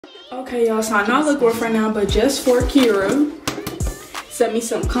Okay, y'all, so I know I look rough right now, but just4kira sent me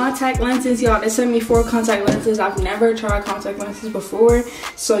some contact lenses, y'all. They sent me 4 contact lenses. I've never tried contact lenses before,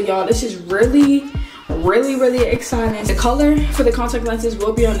 so y'all, this is really exciting. The color for the contact lenses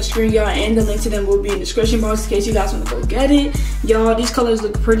will be on the screen, y'all, and the link to them will be in the description box in case you guys want to go get it. Y'all, these colors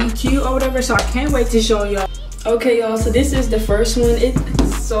look pretty cute or whatever, so I can't wait to show y'all. Okay, y'all, so this is the first one.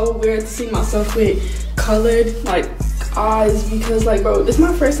 It's so weird to see myself with colored like eyes because, like, bro, this is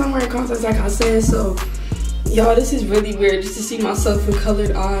my first time wearing contacts, like I said. So y'all, this is really weird just to see myself with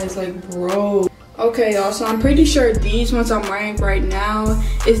colored eyes, like, bro. Okay, y'all, so I'm pretty sure these ones I'm wearing right now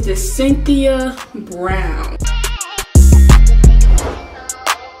is the Cynthia Brown.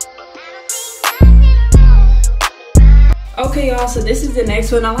 Okay, y'all, so this is the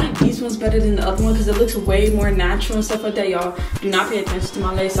next one. I like these ones better than the other one because it looks way more natural and stuff like that. Y'all, do not pay attention to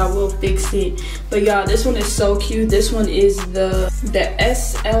my lace, I will fix it. But y'all, this one is so cute. This one is the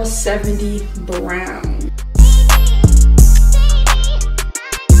SL70 Brown.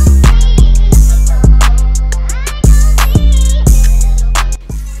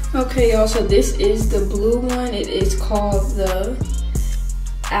 Okay, y'all, so this is the blue one. It is called the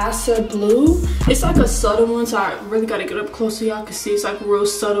Asa Blue. It's like a subtle one, so I really gotta get up close so y'all can see. It's like real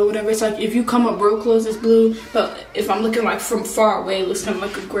subtle, whatever. It's like if you come up real close, it's blue, but if I'm looking like from far away, it looks kind of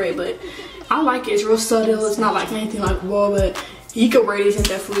like a gray. But I like it. It's real subtle. It's not like anything like whoa, but you can wear these and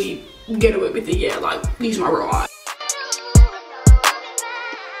definitely get away with it. Yeah, like these are my real eyes.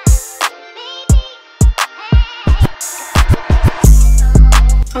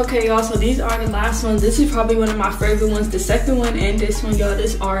 Okay, y'all, so these are the last ones. This is probably one of my favorite ones. The second one and this one, y'all,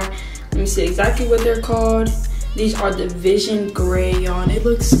 these are, let me see exactly what they're called. These are the Vision Gray, y'all, and it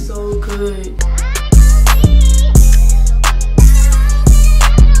looks so good.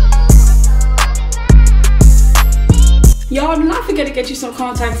 Y'all, do not forget to get you some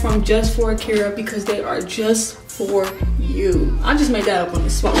contact from just4kira because they are just for you. I just made that up on the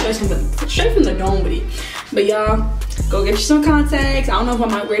spot, straight from the dome with it. But y'all, go get you some contacts. I don't know if I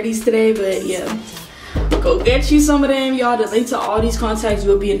might wear these today, but yeah, go get you some of them, y'all. The link to all these contacts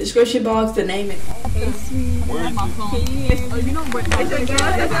will be in the description box. The name is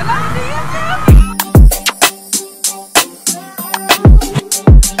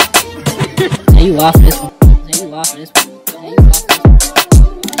Hey, you off this one. Hey, you off this one. Hey, you off this one.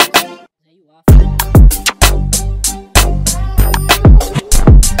 Hey, you off this one.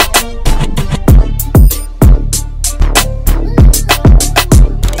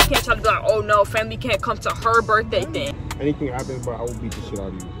 oh no, family can't come to her birthday thing. Anything happens, but I will beat the shit out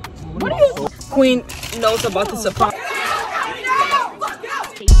of you. What are you? Queen knows about the surprise.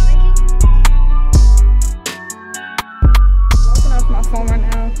 Walking off my phone right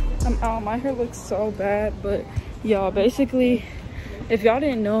now. I'm out. My hair looks so bad, but y'all, basically, if y'all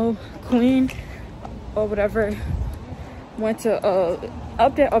didn't know, Queen or whatever went to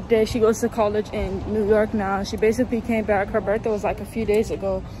update. She goes to college in New York now. She basically came back. Her birthday was like a few days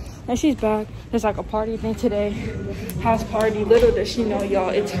ago, and she's back. There's like a party thing today, house party. Little does she know, y'all,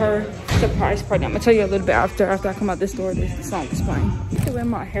 it's her surprise party. I'm gonna tell you a little bit after I come out this door. The song is playing. Look at where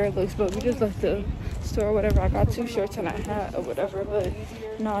my hair looks, but we just left the store or whatever. I got 2 shirts and a hat or whatever, but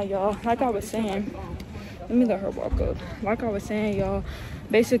nah, y'all, like I was saying, let me let her walk up. Like I was saying, y'all,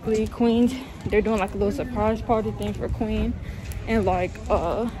 basically Queens, they're doing like a little surprise party thing for Queen and like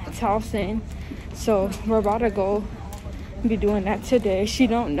Towson, so we're about to go be doing that today. She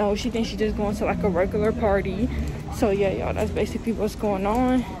don't know, she thinks she's just going to like a regular party. So yeah, y'all, that's basically what's going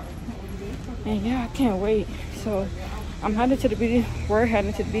on, and yeah, I can't wait. So I'm headed to the beauty, we're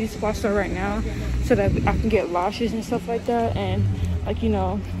heading to the beauty supply store right now so that I can get lashes and stuff like that, and like, you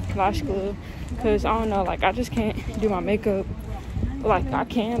know, lash glue, because I don't know, like I just can't do my makeup. Like I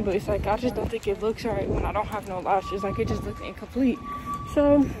can, but it's like I just don't think it looks right when I don't have no lashes. Like it just looks incomplete.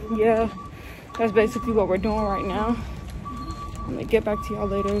 So yeah, that's basically what we're doing right now. I'm gonna get back to y'all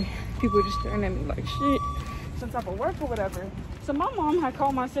later. People are just staring at me like shit, some type of work or whatever. So my mom had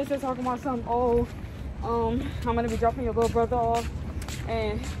called my sister talking about something. Oh, I'm gonna be dropping your little brother off,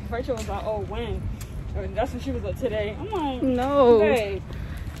 and Rachel was like, oh, when? And that's what she was like, today. I'm like, no. Hey.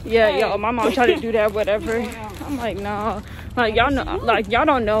 Yeah, hey. Yo, my mom tried to do that, whatever. I'm like, nah. Like, y'all know, like, y'all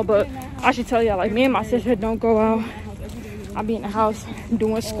don't know, but I should tell y'all, like, me and my sister don't go out. I be in the house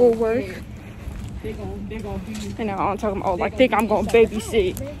doing schoolwork. And now I'm talking about, like, think I'm gonna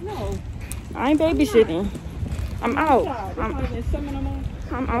babysit. I ain't babysitting. I'm out.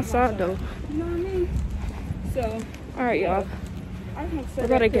 I'm outside, though. You know what I mean? So, alright, y'all. We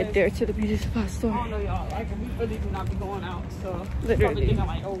gotta get there to the beauty supply store. I don't know, y'all. Like, we really do not be going out, so literally. Probably thinking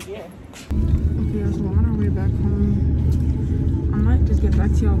like, oh yeah. Okay, so we're on our way back home. I might just get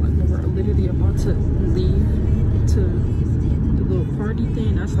back to y'all like when we're literally about to leave to the little party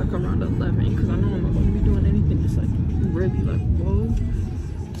thing. That's like around 11 because I know I'm not going to be doing anything that's like really like whoa.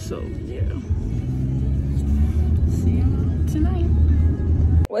 So yeah, see y'all tonight.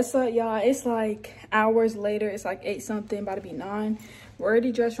 What's up, y'all? It's like hours later. It's like 8 something, about to be 9. We're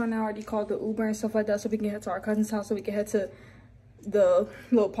already dressed right now. Already called the Uber and stuff like that so we can head to our cousin's house, so we can head to the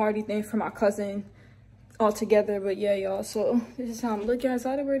little party thing for my cousin all together. But yeah, y'all, so this is how I'm looking. I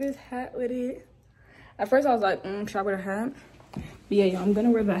decided to wear this hat with it. At first I was like, should I wear a hat? But yeah, y'all, I'm gonna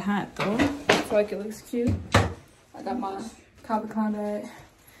wear the hat though. I feel like it looks cute. I got my Calvin bag,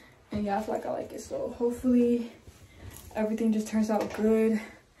 and yeah, I feel like I like it. So hopefully everything just turns out good.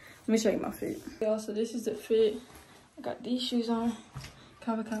 Let me show you my fit. Y'all, so this is the fit. I got these shoes on,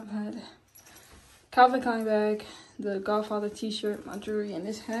 Calvin bag, the Godfather t-shirt, my jewelry, and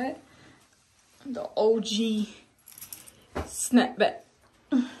this hat. The OG snapback.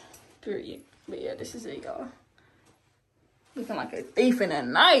 Period. But yeah, this is it, y'all. Looking like a thief in the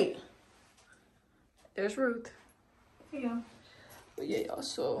night. There's Ruth. Yeah. But yeah, y'all,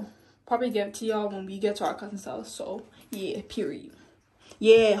 so probably get to y'all when we get to our cousin's house. So yeah, period.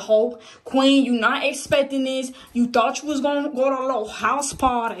 Yeah, ho. Queen, you not expecting this. You thought you was gonna go to a little house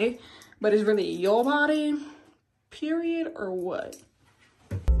party, but it's really your party, period, or what?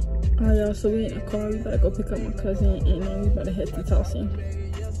 Alright, y'all, so we in the car. We better go pick up my cousin, and then we better head to Towson.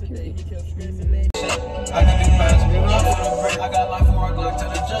 Period. I can do fast, I got life for a Glock to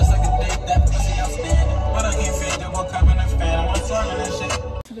the just, I can date that pussy outstanding. But I can't fit that one coming and fan. I'm talking that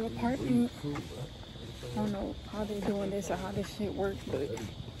shit. To the apartment. I don't know how they're doing this or how this shit works, but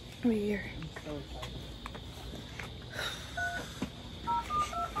we're here.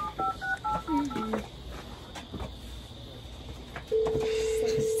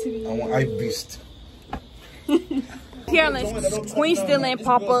 I want Ice Beast. Carolyn, Queen still ain't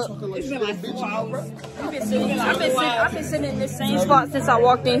pop up. It's been like 4 hours. I've been sitting in this same spot since I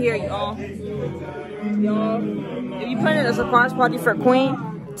walked in here, y'all. If you planning a surprise party for Queen,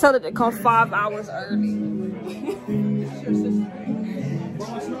 tell her to come 5 hours early.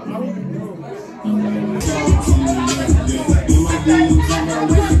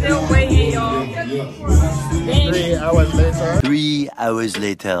 Still waiting, y'all. 3 hours later. 3 hours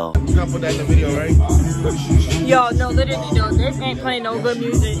later. You gonna put that in the video, right? Yo, no, literally, though, this ain't playing no good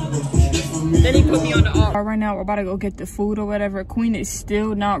music. Then he put me on the off. Right now, we're about to go get the food or whatever. Queen is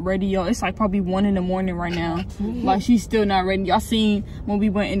still not ready, y'all. It's like probably 1 in the morning right now. Like, she's still not ready. Y'all seen when we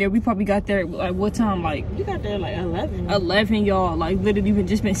went in there, we probably got there, like, what time? Like, You got there like 11. 11, y'all. Like, literally, we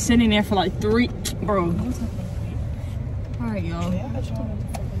just been sitting there for like 3, bro. All right, y'all.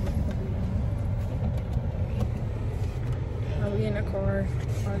 We in the car.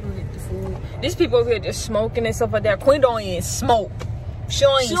 I'll go get the food. These people over here just smoking and stuff like that. Queen don't even smoke. She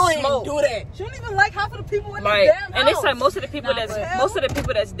don't even smoke. Do that. She don't even like half of the people in like, the damn house. and it's like most of the people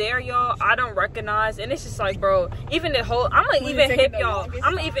that's there, y'all, I don't recognize. And it's just like, bro, even the whole, I'm gonna even hip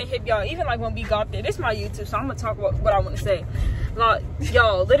y'all. Even like when we got there, this is my YouTube, so I'm gonna talk about what I want to say. Like,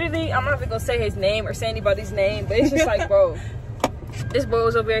 y'all, literally, I'm not even gonna say his name or say anybody's name, but it's just like, bro, this boy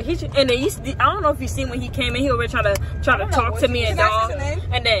was over here. I don't know if you seen when he came in. He over here trying to talk to me and dog.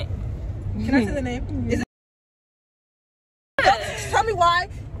 And then, can I say the name? Is it? Tell me why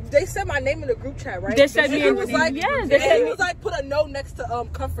they said my name in the group chat, right? They said me. He was like, yes. He was like, put a no next to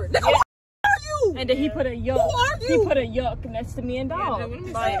Comfort. Who are you? And then he put a yuck. Who are you? He put a yuck next to me and dog. Let me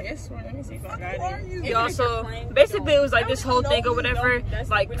see if I got it. Who are you? Y'all, so basically it was like this whole thing or whatever.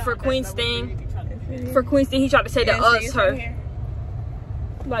 Like for Queen's thing, he tried to say to us, her.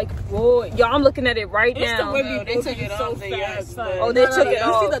 Like, whoa, y'all, I'm looking at it right now. They took it so fast. Oh, they took it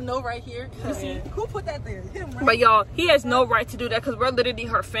off. You see the no right here? You see? Who put that there? Him, right? But y'all, he has no right to do that because we're literally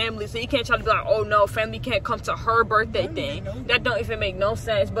her family. So you can't try to be like, oh no, family can't come to her birthday thing. That don't even make no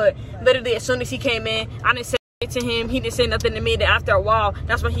sense. But literally, as soon as he came in, I didn't say to him. He didn't say nothing to me. Then after a while,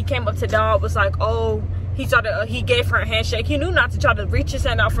 that's when he came up to Dog. Was like, oh. He gave her a handshake. He knew not to try to reach his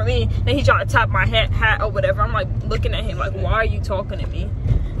hand out for me. Then he tried to tap my hat or whatever. I'm like looking at him like, why are you talking to me?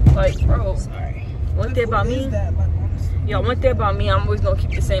 Like, bro, sorry. One thing about me, yo, one thing about me, I'm always gonna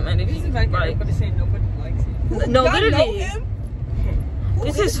keep the same energy. Like, nobody likes it. No, literally.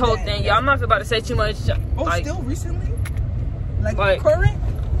 This is his whole thing, y'all. I'm not about to say too much. Oh, like, still recently? Like current?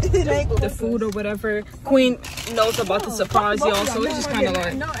 The food or whatever. Queen knows about the surprise, y'all. So it's just kind of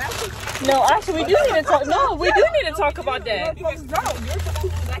like. No, actually, we do need to talk. No, we do need to talk about that. You're supposed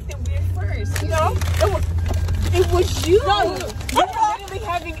to acting weird first. No, it was you. No, it was you.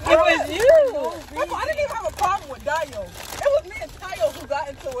 I didn't even have a problem with Dio. It was me and Tayo who got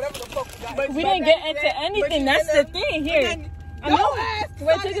into whatever the fuck we got into. We didn't get into anything. That's the thing here.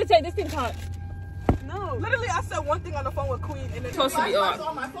 Wait, take this thing top. No. Literally, I said one thing on the phone with Queen, and then Supposed to be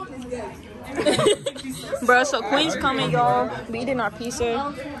off. my phone is dead. Bro, so Queen's coming, y'all. We eating our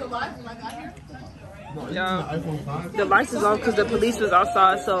pizza. Yeah, the lights is off because the police was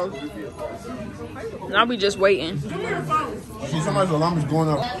outside, so now we just waiting. See, somebody's alarm is going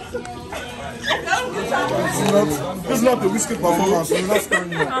up. There's nothing. We skipped our phone, so we're not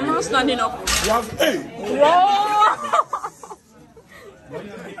starting up. I'm not standing up. Hey!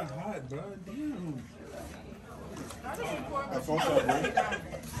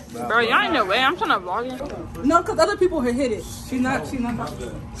 Bro, y'all in the way. I'm trying to vlog it. No, because other people had hit it. She's not.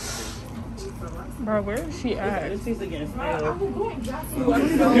 Bro, where is she at?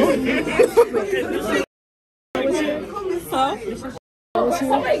 Huh?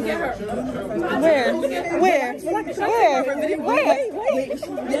 Where? Yes, let me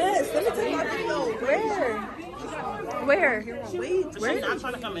take my video. Where? She's not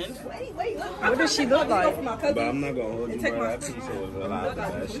trying to come in. What does she look like? But I'm not gonna hold you, bro. That pizza was a lot of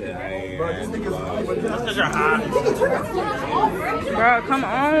that shit. I ain't Because you're hot. Bro, come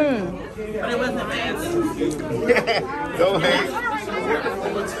on. But it wasn't bad. Don't hate.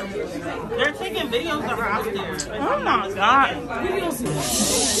 They're taking videos of her out there. Oh my god.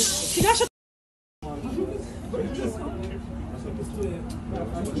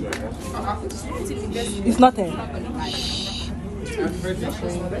 It's nothing.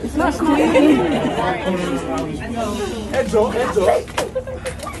 It's not Queen.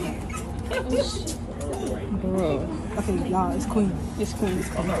 Bro. Okay, y'all, it's Queen. It's Queen.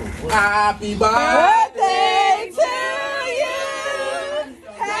 Happy birthday to you.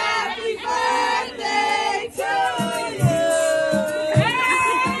 Happy birthday to you.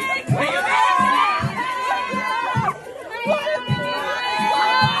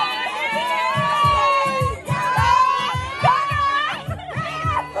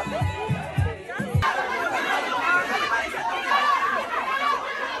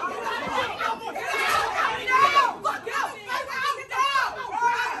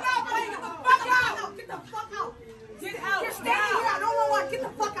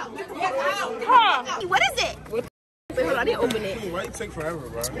 What is it? I didn't open it. Why you take forever,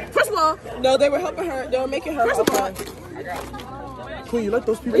 bro? First of all, no, they were helping her. They were making her. First of all, Queen, you let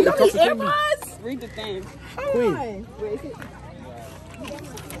those people talk to me. Read the thing. Queen.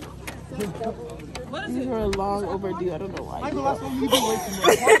 these are long overdue. I don't know why.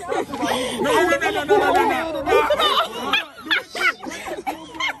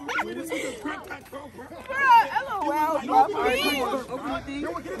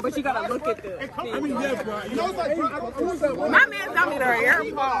 But you gotta look at the I mean, yeah, bro. You know, it's like, bro, My man got me the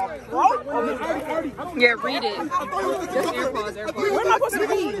AirPods. Yeah, read it. Just AirPods. What am I supposed to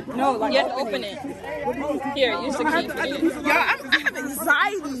read? No, like, you have to open it. Here, use the key. Y'all, I have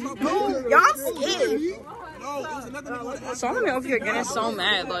anxiety. Y'all, I'm scared. So I'm over here getting so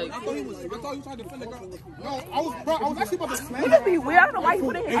mad, like. I was actually about to slam This be weird. I don't know why you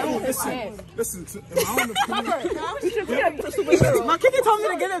put it in. Listen, My kid told me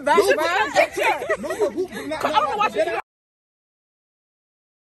to get it back, bro. I don't know why she.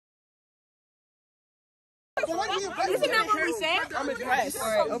 Isn't that what we said? I'm impressed.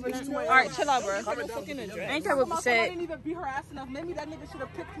 Alright, chill out, bro. Ain't that what we I said? didn't even beat her ass enough. Maybe that nigga should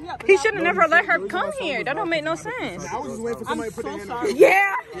have picked me up. He should have never let her come here. That don't make no sense. I was just waiting for somebody to put their hand on it.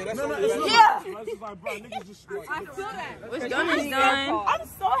 Yeah. Yeah. I feel that. What's done is done. I'm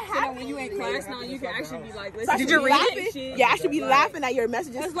so happy. When you in class now, you can actually be like, So I should did you be read laughing? it? Yeah, I should be laughing at your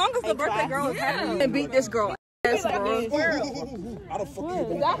messages. As long as the birthday girl is happy. And beat this girl. Ass, bro. How the fuck you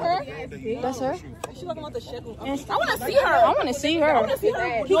Is that her? That's her. She's talking about the shekel. I want to see her. I want to see her.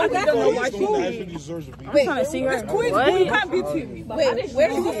 He got that. I'm trying to see her. What? Wait, where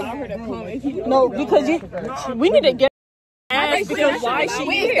did you? No, because we need to get ass because why she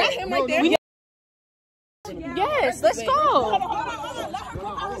here? Is that him right there? Yes, let's go.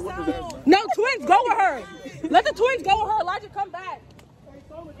 No, twins, go with her. Let the twins go with her. Elijah, come back.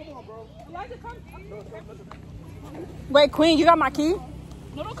 Elijah, come. Wait, Queen, you got my key?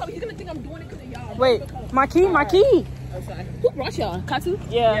 No, don't come. He's gonna think I'm doing it because of y'all. Wait, my key, my key. Who brought y'all? Katu?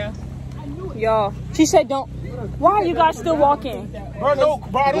 Yeah. Y'all, she said don't. Why are you guys still walking? Bro, no,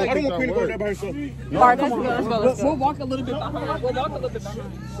 bro, I don't want Queen to go there by herself. All right, come on, let's go. Let's go. We'll walk a little bit behind. We'll walk a little bit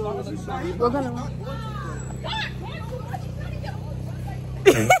behind. We're gonna.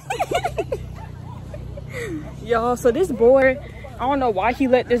 Y'all, so this boy, I don't know why he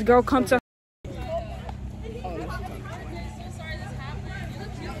let this girl come to her.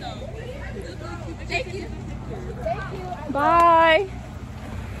 Bye.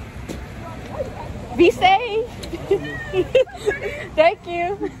 Be safe. Thank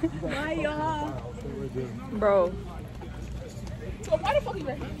you. Bye, y'all. Bro. So why the fuck you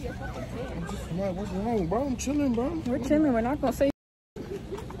hand me your fucking thing? Man, what's wrong, bro? I'm chilling, bro. We're chilling. We're not gonna say.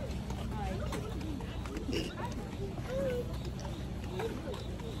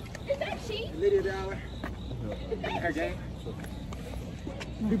 Is that she? Lady dollar. Her gang.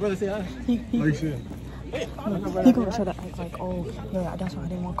 Big brother say hi. Like shit. He gonna try to act like, oh, yeah, that's why I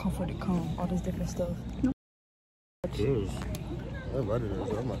didn't want comfort to come. All this different stuff. Cheers. I invited her,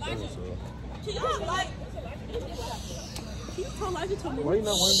 so I'm not saying so. Can y'all like? Can you tell Elijah to move? Why you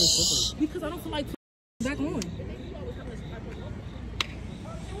not wearing this slippers? Because I don't feel like back on.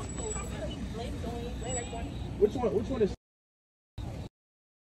 Which one is?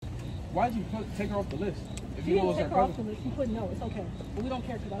 Why did you take her off the list? If you know it's her cousin. You put no, it's okay. But we don't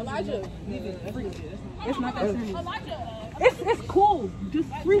care. Elijah, leave it. It's not that serious. Elijah, it's cool. Just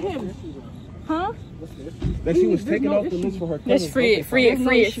free him. Huh? That she was taken off the list for her cousin. Just free it.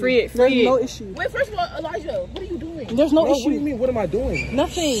 There's no issue. Wait, first of all, Elijah, what are you doing? There's no issue. What do you mean? What am I doing?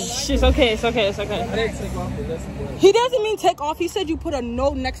 Nothing. It's okay. It's okay. It's okay. I didn't take off the list. He doesn't mean take off. He said you put a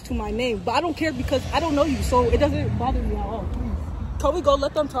no next to my name, but I don't care because I don't know you, so it doesn't bother me at all. Can we go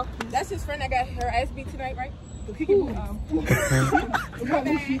let them talk? That's his friend that got her ass beat tonight, right? He can move.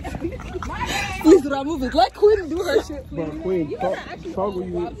 Please do not move it. Let Queen do her shit, please. Bro, Queen, talk with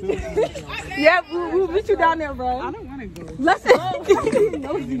you. Yeah, we'll meet you down there, bro. I don't want to go. Let's go.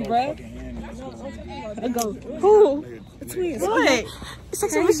 Nosy, bro. Let's go. Who? Twins. What? It's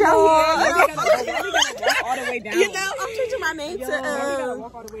like Michelle. You know, I'm changing my name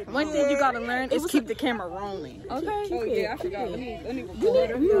to One thing you gotta learn is keep the camera rolling. Okay. Oh yeah, I forgot. Let me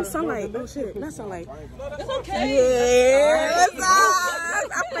record. you sunlight. Oh shit, not sunlight. It's okay. Yeah,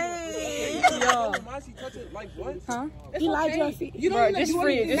 Huh? Elijah, You Bro, just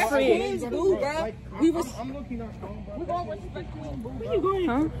free it. Just free it. I'm looking at Where you going?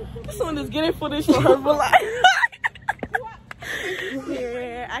 Huh? this one is getting footage for her, but like,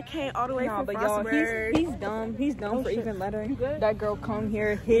 yeah, I can't all the way Nah, from but y'all, Frostburg. he's dumb. He's dumb for even letting that girl come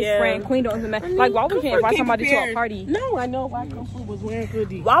here. His Yeah. friend Queen don't even matter. Like, why would you invite somebody to a party? No, I know why Comfort was wearing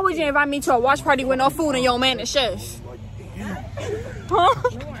hoodie. Why would you invite me to a watch party with no food and your man is chef? Huh?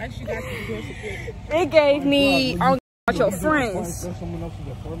 It gave me. I don't about your friends.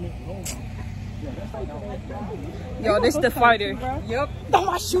 Yo, this the fighter. Yep. Oh,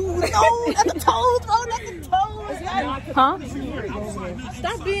 my shoes. No, that's the toes, bro. That's the toes. Huh?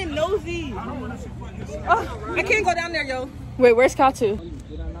 Stop being nosy. Oh, I can't go down there, yo. Wait, where's Katu?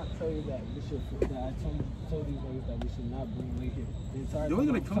 Did I not tell you that we should? That I told these ladies that we should not bring Lee here. They're only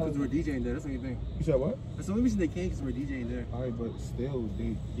gonna come because we're DJing there. That's the only thing. You said what? That's the only reason they came because we're DJing there. All right, but still,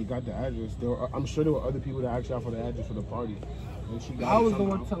 they got the address. I'm sure there were other people that asked out for the address for the party. And she got I was the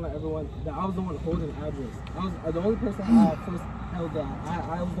one telling everyone that I was the one holding the address. I was the only person I first held that.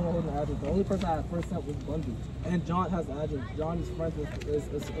 I was the one holding the address. The only person I first sent was Bundy. And John has the address. John is friends with is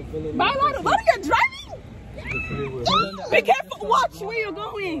affiliated. Why are you driving? Be careful. Watch where you're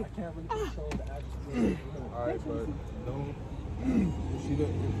going. I can't really control the address. Alright, but don't. If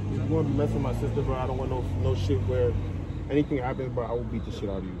you're going to be messing with my sister, bro, I don't want no shit where anything happens, bro, I will beat the shit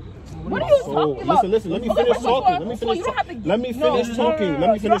out of you. What are you talking about? Listen, let me finish talking. Let me finish talking. Let me finish talking. Let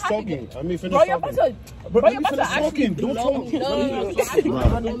me finish talking. Let me finish talking. But let me finish talking. Don't tell me. I'm just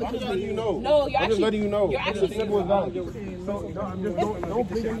letting you know. No, you're I'm just letting you know. You're actually simple as that. So I'm just don't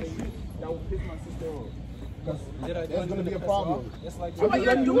bring any shit that will piss my sister off. That's gonna be a problem. I'm just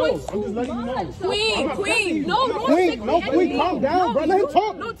letting you know. I'm just letting you know. Queen, no, Queen, calm down, bro. Let him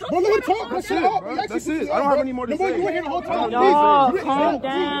talk. Bro, let him talk. That's it. That's it. I don't have any more to say. You were here the whole time. Y'all, calm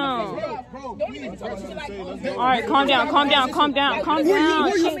down. All right, calm down. All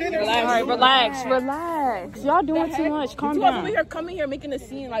right, relax. Y'all doing too much. Calm down. Over here, coming here, making a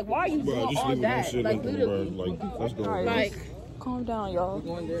scene. Like, why are you doing all that? Like, literally. Let's go. Like, calm down, y'all.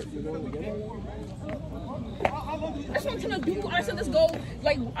 that's what I'm trying to do. I said, let's go.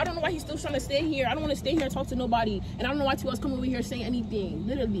 Like, I don't know why he's still trying to stay here. I don't want to stay here and talk to nobody. And I don't know why two of us come over here saying anything.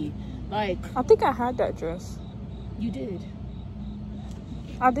 Literally. Like, I think I had that dress. you did.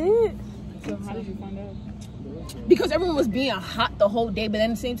 I did. So how did you find out? Because everyone was being hot the whole day, but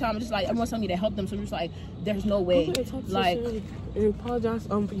then at the same time, just like everyone's telling me to help them, so I'm just like, there's no way. Like, And apologize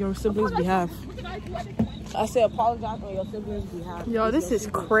on your siblings' behalf. I say apologize on your siblings' behalf. Yo, this is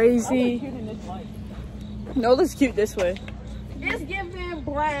crazy. No, let's keep this way. It's giving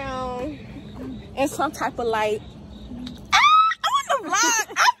brown and some type of light. I want to vlog.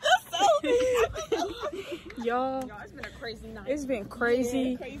 I'm just so Y'all, it's been a crazy night. it's been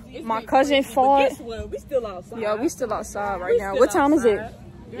crazy. My cousin fought. Guess what? We still outside. Yo, we still outside right now. What time is it?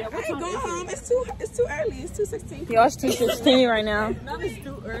 I ain't going home. It's too early. It's 2:16. Y'all, it's 2:16 right now. No, it's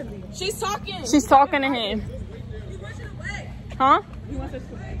too early. She's talking. She's talking to him. Huh? He wants us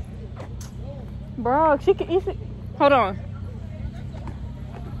to wait. Bro, she can eat it. Hold on.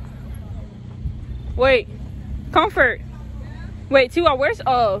 Wait. Comfort. Wait, Tiwa, where's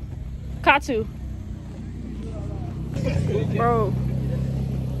Katu? Bro.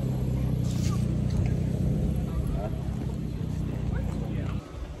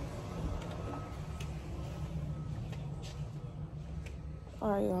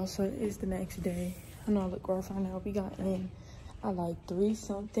 Alright, y'all, so it's the next day. I know I look rough right now. We got in at like 3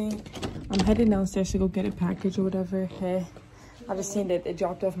 something. I'm heading downstairs to go get a package or whatever. Hey, I just seen that they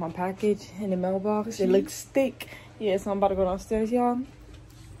dropped off my package in the mailbox. It looks thick. Yeah, so I'm about to go downstairs, y'all.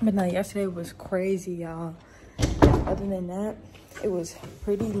 But now, yesterday was crazy, y'all. Other than that, it was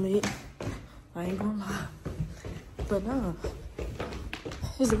pretty lit. I ain't gonna lie. But no,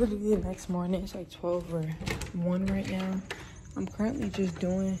 it's literally the next morning. It's like 12 or 1 right now. I'm currently just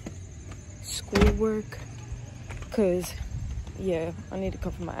doing schoolwork because, yeah, I need to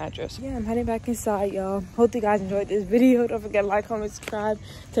cover my address. Yeah, I'm heading back inside, y'all. Hope you guys enjoyed this video. Don't forget to like, comment, subscribe,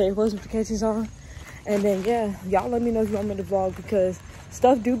 turn your post notifications on. And then, yeah, y'all let me know if you want me to vlog because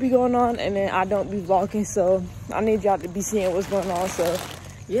stuff do be going on and then I don't be vlogging. So I need y'all to be seeing what's going on. So,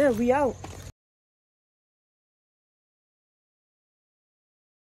 yeah, we out.